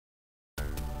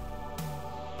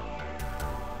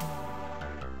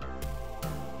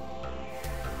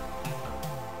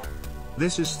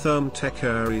This is ThermTec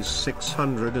Ares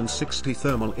 660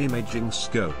 thermal imaging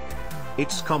scope.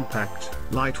 It's compact,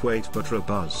 lightweight but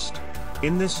robust.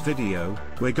 In this video,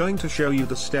 we're going to show you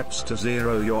the steps to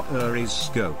zero your Ares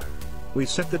scope. We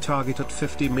set the target at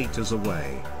 50 meters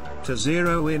away. To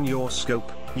zero in your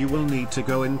scope, you will need to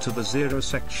go into the zero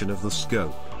section of the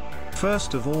scope.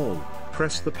 First of all,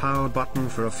 press the power button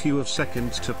for a few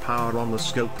seconds to power on the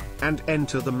scope, and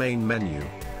enter the main menu.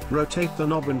 Rotate the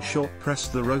knob and short press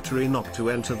the rotary knob to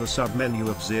enter the sub-menu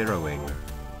of zeroing.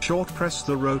 Short press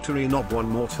the rotary knob one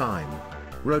more time.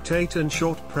 Rotate and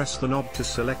short press the knob to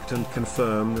select and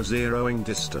confirm the zeroing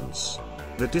distance.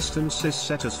 The distance is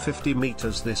set as 50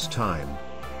 meters this time.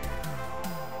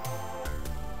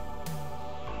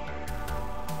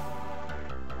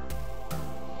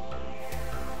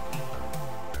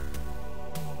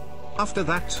 After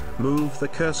that, move the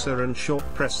cursor and short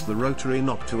press the rotary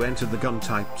knob to enter the gun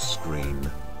type screen.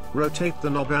 Rotate the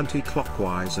knob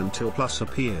anti-clockwise until plus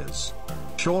appears.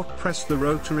 Short press the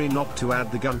rotary knob to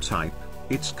add the gun type.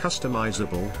 It's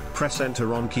customizable. Press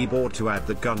enter on keyboard to add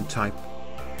the gun type.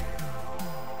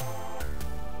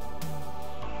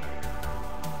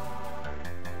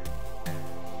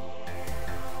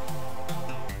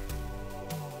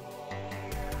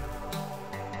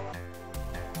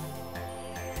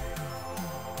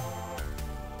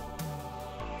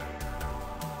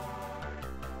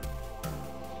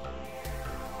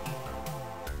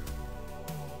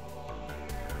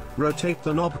 Rotate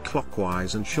the knob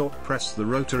clockwise and short press the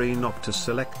rotary knob to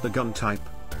select the gun type.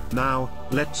 Now,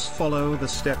 let's follow the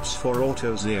steps for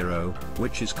auto zero,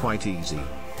 which is quite easy.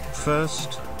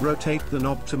 First, rotate the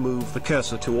knob to move the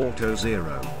cursor to auto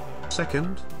zero.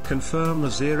 Second, confirm the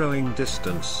zeroing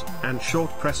distance, and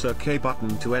short press OK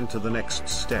button to enter the next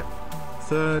step.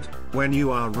 Third, when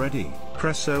you are ready,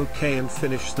 press OK and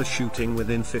finish the shooting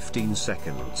within 15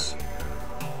 seconds.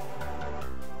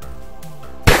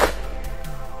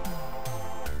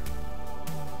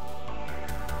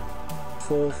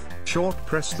 Fourth, short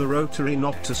press the rotary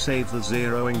knob to save the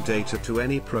zeroing data to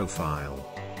any profile.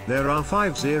 There are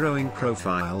 5 zeroing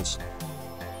profiles.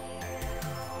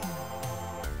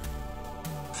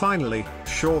 Finally,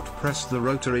 short press the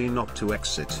rotary knob to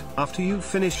exit. After you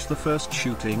finish the first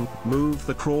shooting, move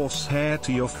the crosshair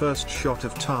to your first shot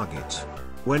of target.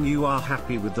 When you are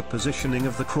happy with the positioning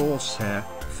of the crosshair,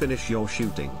 finish your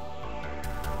shooting.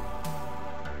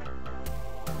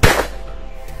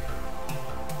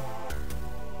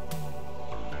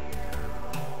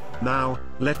 Now,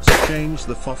 let's change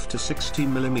the FOV to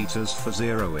 60mm for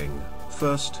zeroing.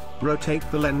 First, rotate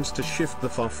the lens to shift the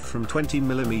FOV from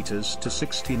 20mm to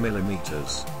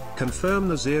 60mm. Confirm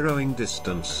the zeroing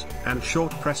distance, and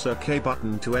short press OK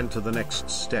button to enter the next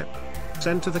step.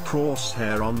 Center the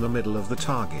crosshair on the middle of the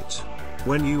target.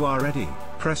 When you are ready,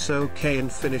 press OK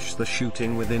and finish the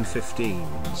shooting within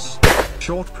 15s.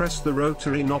 Short press the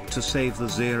rotary knob to save the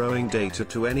zeroing data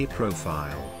to any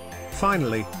profile.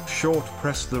 Finally, short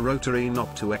press the rotary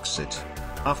knob to exit.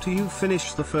 After you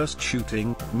finish the first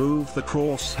shooting, move the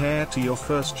crosshair to your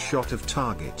first shot of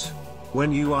target.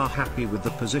 When you are happy with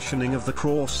the positioning of the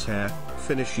crosshair,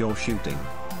 finish your shooting.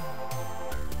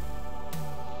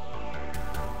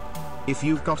 If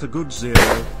you've got a good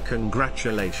zero,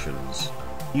 congratulations!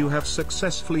 You have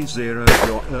successfully zeroed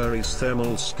your Ares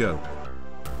thermal scope.